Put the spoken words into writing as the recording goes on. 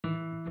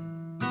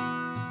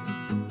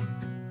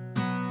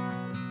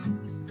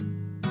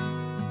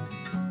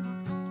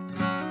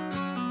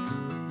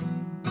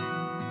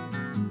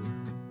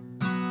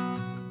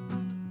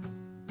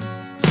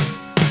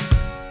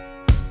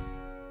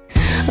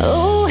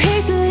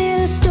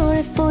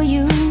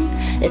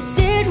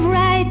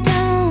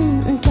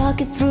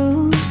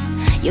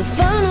You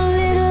found a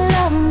little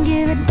love and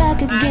give it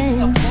back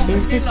again.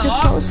 Is it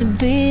supposed to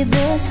be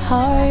this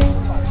hard?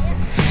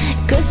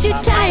 Cause you're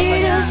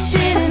tired of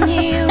sitting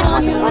here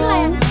on your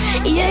own.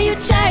 Yeah, you're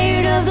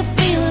tired of the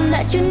feeling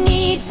that you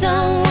need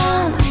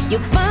someone. You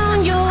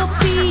found your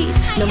peace,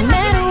 no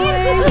matter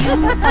where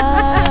you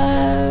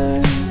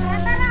are.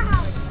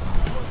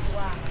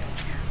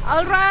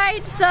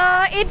 Alright, so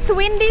it's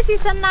windy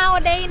season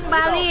nowadays in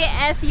Bali.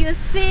 As you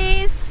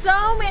see,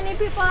 so many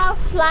people are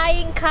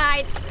flying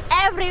kites.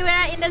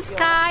 Everywhere in the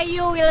sky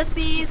you will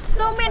see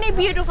so many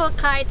beautiful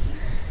kites.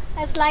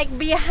 It's like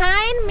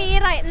behind me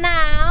right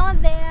now,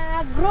 there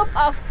are a group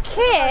of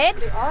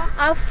kids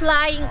are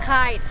flying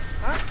kites.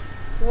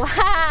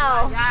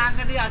 Wow!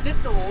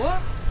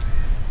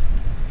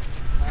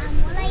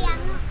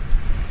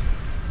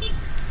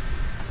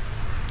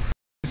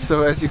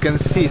 So as you can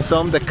see,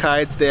 some of the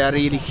kites, they are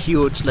really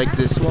huge. Like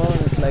this one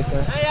is like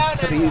a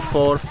 3,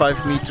 4,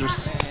 5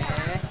 meters.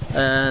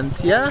 And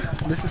yeah,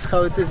 this is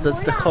how it is. That's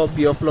the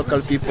hobby of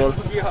local people,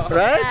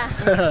 right?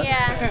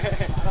 Yeah.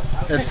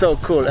 It's so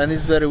cool, and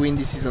it's very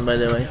windy season, by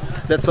the way.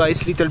 That's why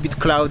it's a little bit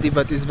cloudy,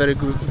 but it's very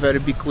good, very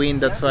big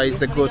wind. That's why it's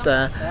the good,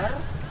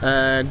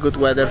 good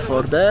weather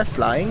for the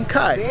flying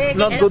kites.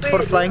 Not good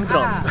for flying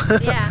drones.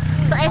 Yeah.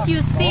 So as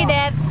you see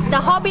that the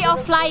hobby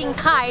of flying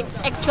kites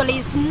actually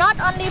is not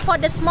only for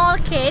the small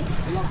kids,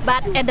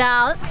 but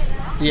adults.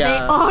 Yeah. They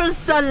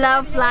also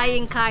love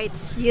flying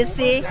kites. You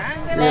see,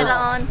 later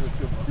on.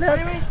 Look.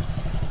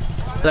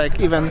 Like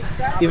even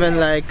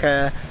like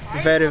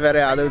very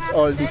adults,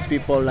 all these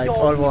people like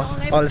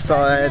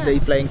also they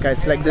playing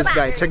kites. Like this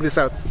guy, check this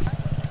out.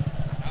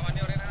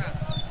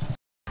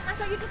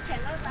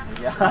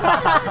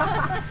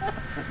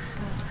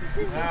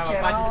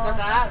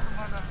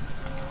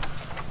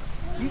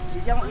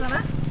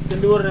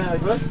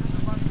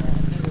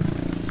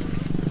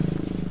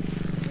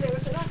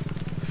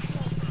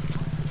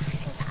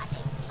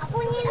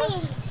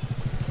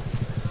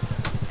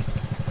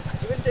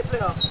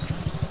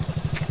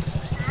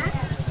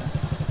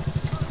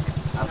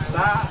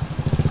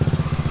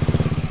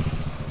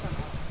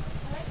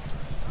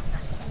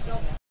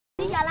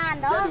 Đi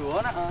jalan đó.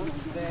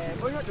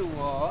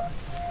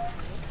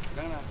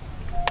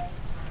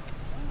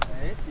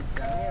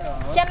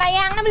 Trên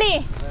layang na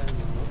beli.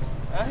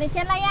 Ni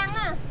trên layang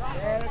na.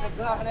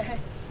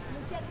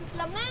 Trên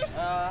Islam na.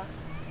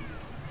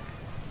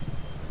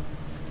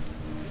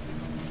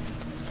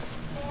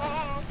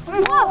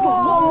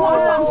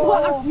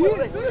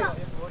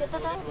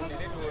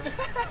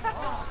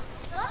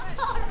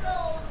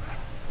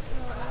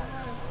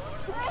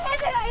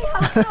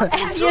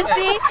 As you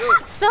see,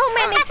 so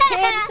many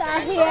kids are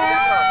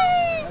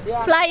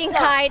here flying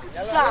kites.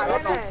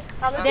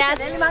 They are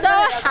so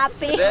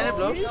happy.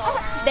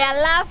 They are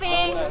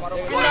laughing.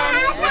 And then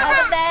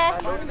over there,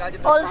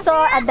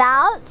 also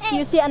adults.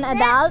 You see an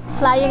adult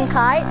flying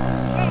kite.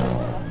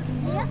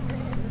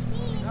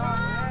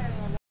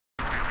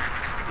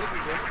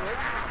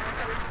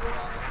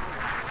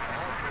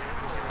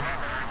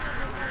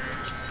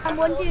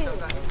 Muốn gì?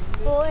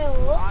 Ôi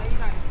ủa.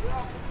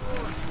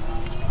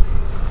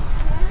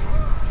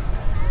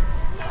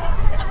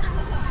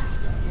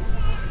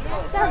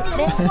 Sao chị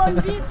đến con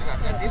đi?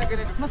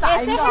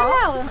 Say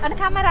hello, ada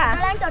kamera.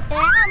 Kalian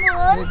cotek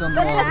amun.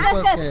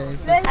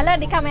 Halo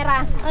di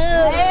kamera.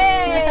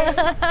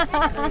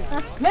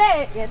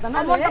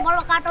 Amun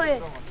tengok katoy.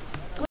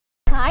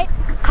 Kite.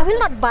 I will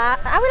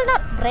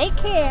not break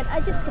it. I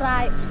just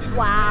try.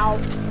 Wow,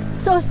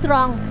 so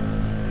strong.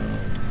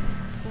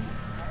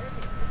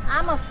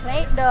 I'm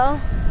afraid though.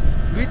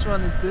 Which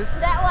one is this?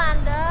 That one,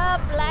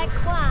 the black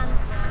one.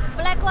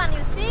 Black one,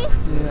 you see?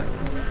 Yeah.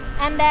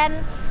 And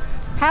then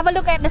have a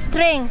look at the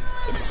string.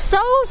 It's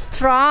so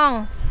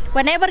strong.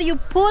 Whenever you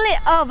pull it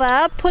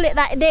over, pull it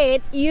like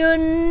that, you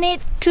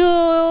need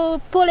to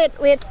pull it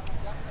with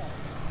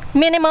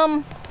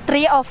minimum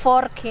 3 or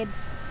 4 kids.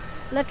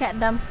 Look at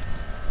them.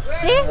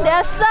 See,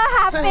 they're so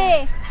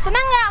happy.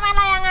 Senang nggak main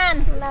layangan?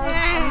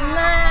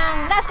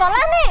 Senang. Udah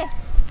sekolah nih?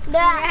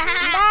 Udah.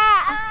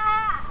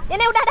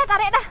 Ini udah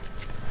tarik dah.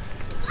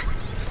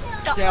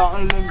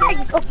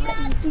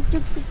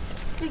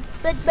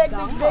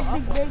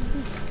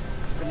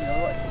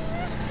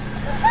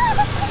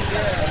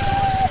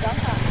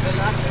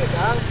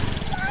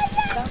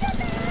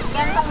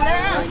 Gantong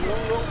lang.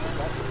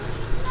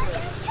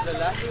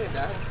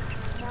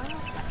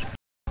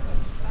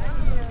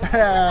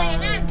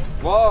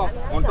 Wow,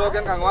 untuk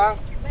kan Kang Wang.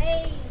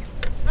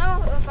 Oh,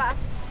 Bapak.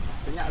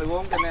 Banyak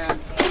luang kan ya.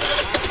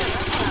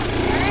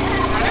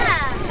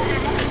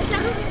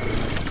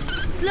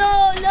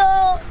 Lo.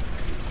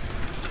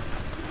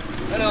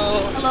 Halo.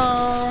 Halo.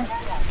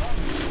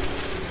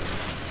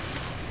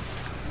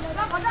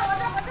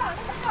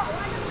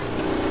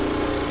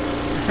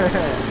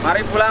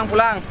 Mari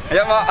pulang.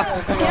 Ayo, Mbak.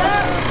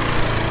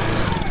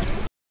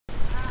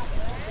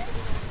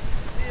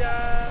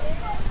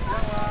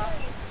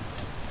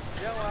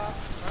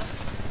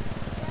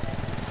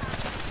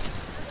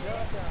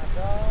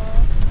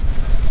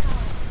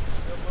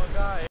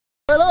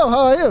 Hello,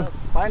 how are you?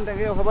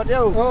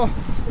 Oh,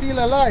 still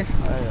alive.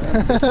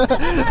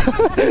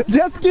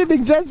 Just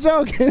kidding, just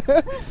joking.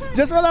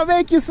 Just wanna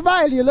make you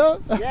smile, you know?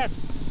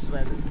 Yes.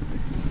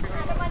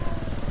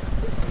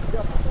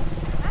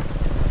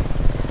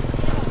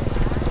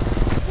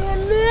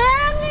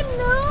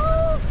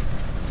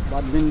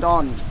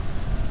 Badminton.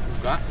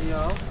 Enggak,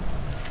 iya.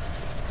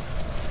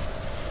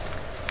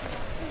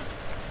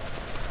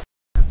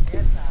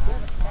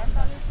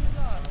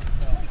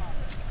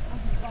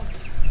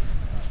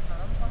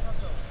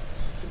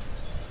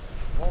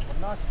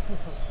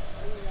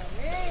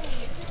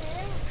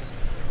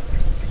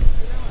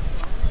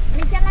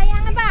 Ini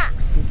layangan, Pak.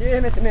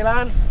 Ini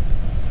cemilan.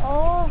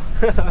 Oh.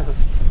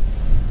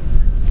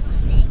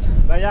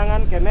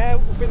 Layangan kene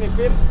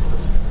upin-ipin.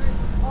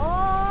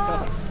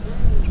 Oh.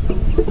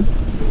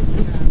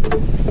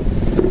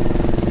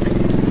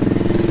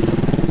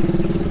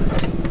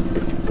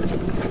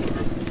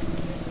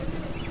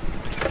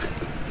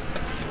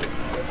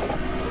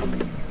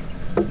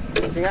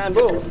 Singaan,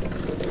 Bu.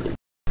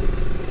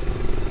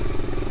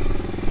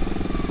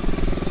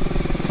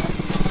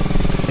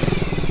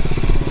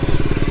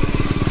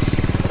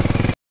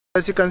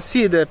 As you can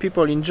see, the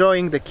people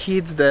enjoying, the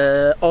kids,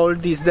 all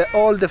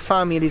the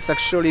families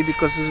actually,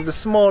 because of the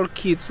small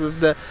kids with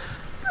the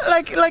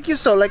like you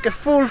saw, like a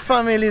full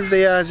families,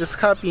 they are just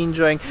happy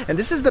enjoying. And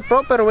this is the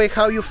proper way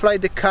how you fly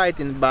the kite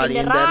in Bali,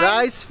 in the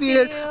rice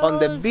field, on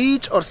the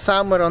beach, or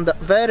somewhere on the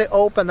very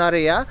open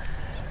area.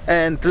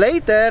 And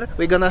later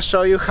we're gonna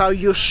show you how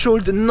you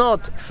should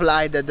not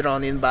fly the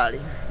drone in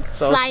Bali.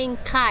 So Flying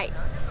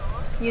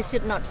kites. You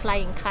should not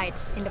flying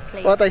kites in the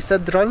place. what I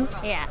said, drone?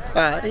 Yeah.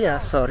 Yeah,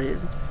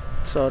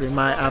 sorry,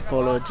 my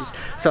apologies.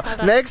 So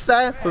next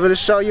time we will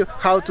show you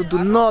how to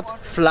do not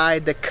fly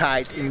the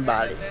kite in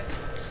Bali.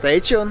 Stay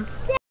tuned.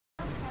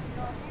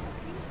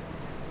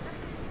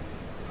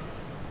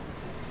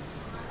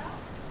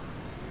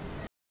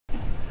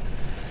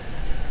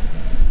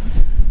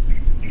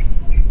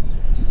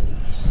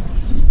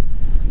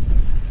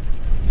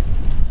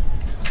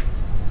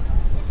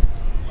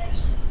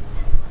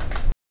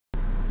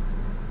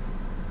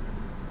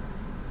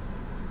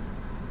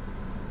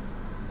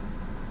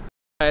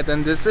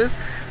 And this is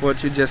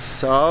what you just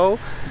saw.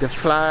 The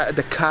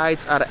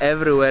kites are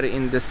everywhere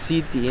in the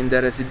city, in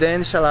the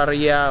residential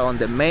area, on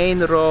the main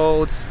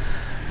roads,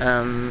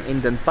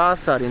 in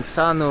Denpasar, in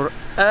Sanur,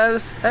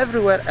 else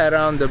everywhere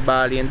around the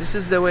Bali. And this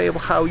is the way of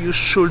how you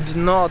should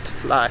not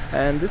fly.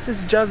 And this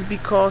is just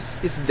because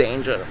it's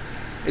danger.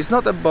 It's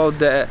not about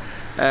the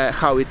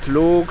how it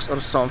looks or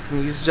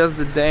something. It's just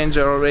the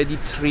danger. Already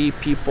 3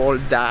 people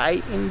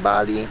die in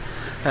Bali.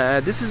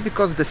 This is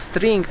because the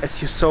string, as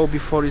you saw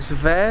before, is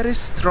very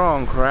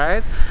strong,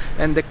 right?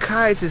 And the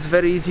kites is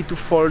very easy to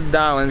fall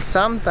down, and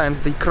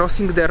sometimes they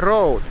crossing the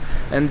road,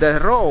 and the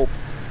rope,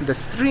 the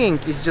string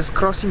is just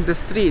crossing the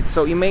street.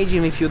 So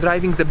imagine if you're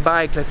driving the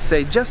bike, let's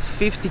say just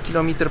 50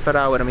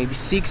 km/h, maybe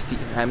 60,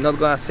 I'm not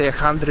gonna say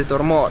 100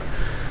 or more.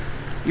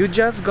 You're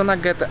just gonna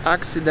get an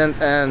accident,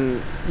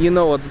 and you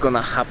know what's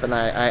gonna happen.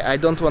 I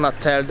don't wanna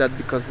tell that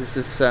because this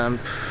is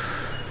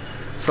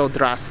so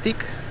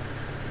drastic,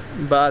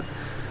 but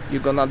you're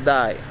gonna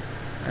die,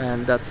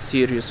 and that's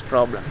serious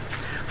problem.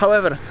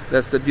 However,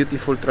 that's the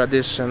beautiful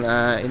tradition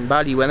in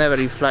Bali. Whenever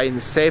you fly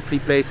in safely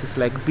places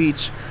like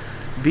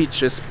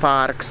beaches,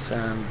 parks,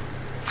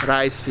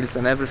 rice fields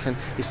and everything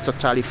is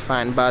totally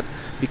fine. But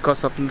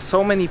because of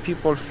so many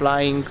people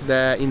flying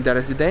in the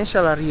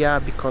residential area,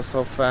 because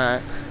of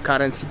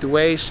current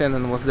situation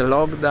and was the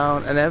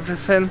lockdown and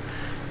everything,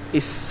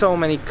 is so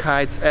many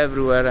kites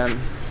everywhere, and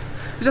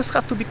you just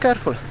have to be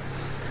careful.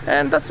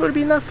 And that will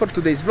be enough for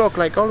today's vlog.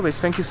 Like always,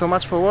 thank you so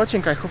much for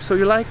watching. I hope so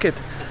you like it.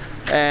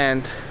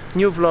 And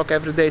new vlog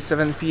every day,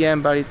 7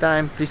 p.m. Bali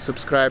time. Please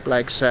subscribe,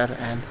 like, share,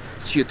 and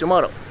see you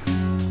tomorrow.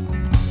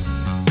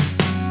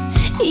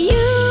 You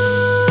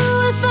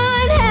will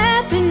find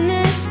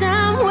happiness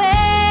somewhere.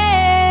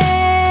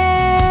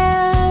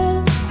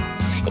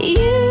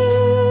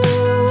 You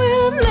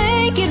will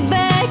make it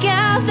back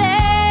out there.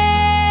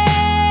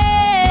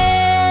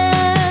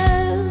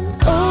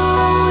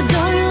 Oh,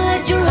 don't you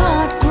let your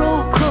heart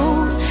grow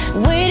cold,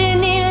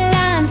 waiting in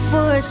line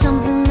for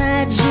something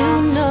that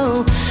you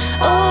know.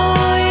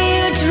 Oh,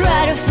 you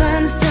try to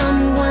find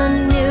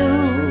someone new.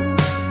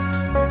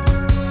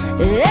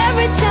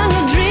 Every time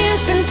your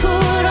dreams been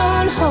put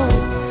on hold,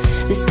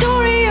 the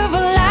story of a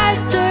life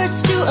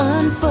starts to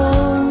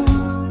unfold.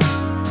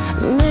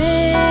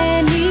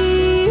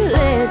 Many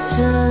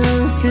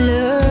lessons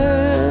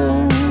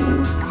learned,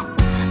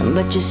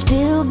 but you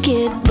still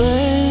get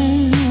burned.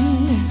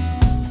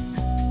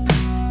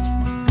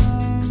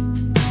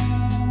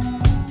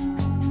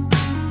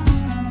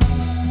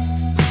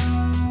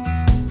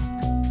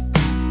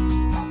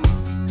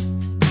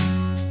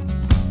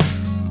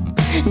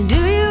 Do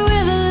you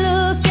ever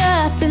look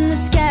up in the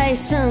sky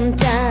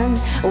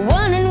sometimes,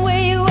 wondering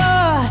where you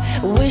are,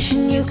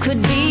 wishing you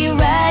could be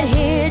right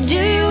here? Do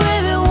you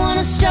ever want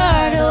to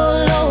start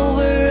all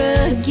over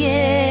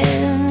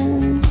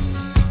again?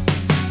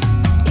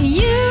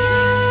 You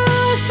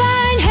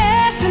find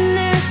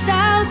happiness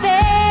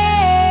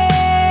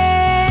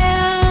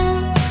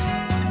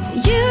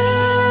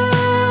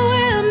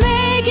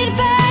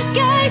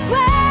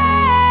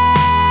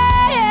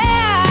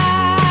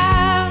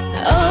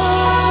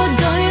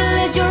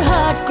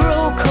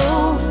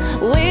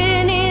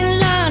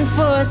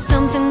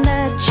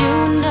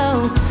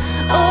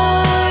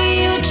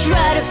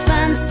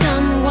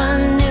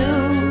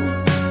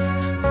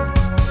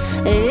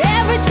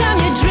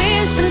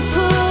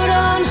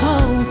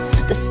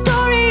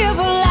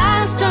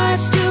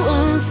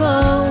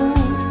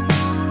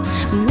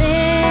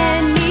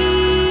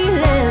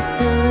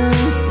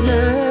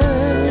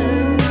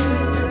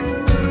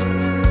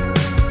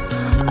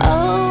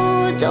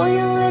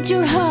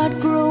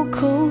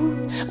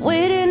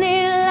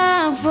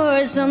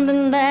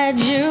something that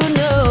you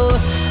know.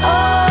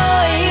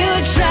 Oh,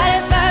 you try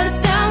to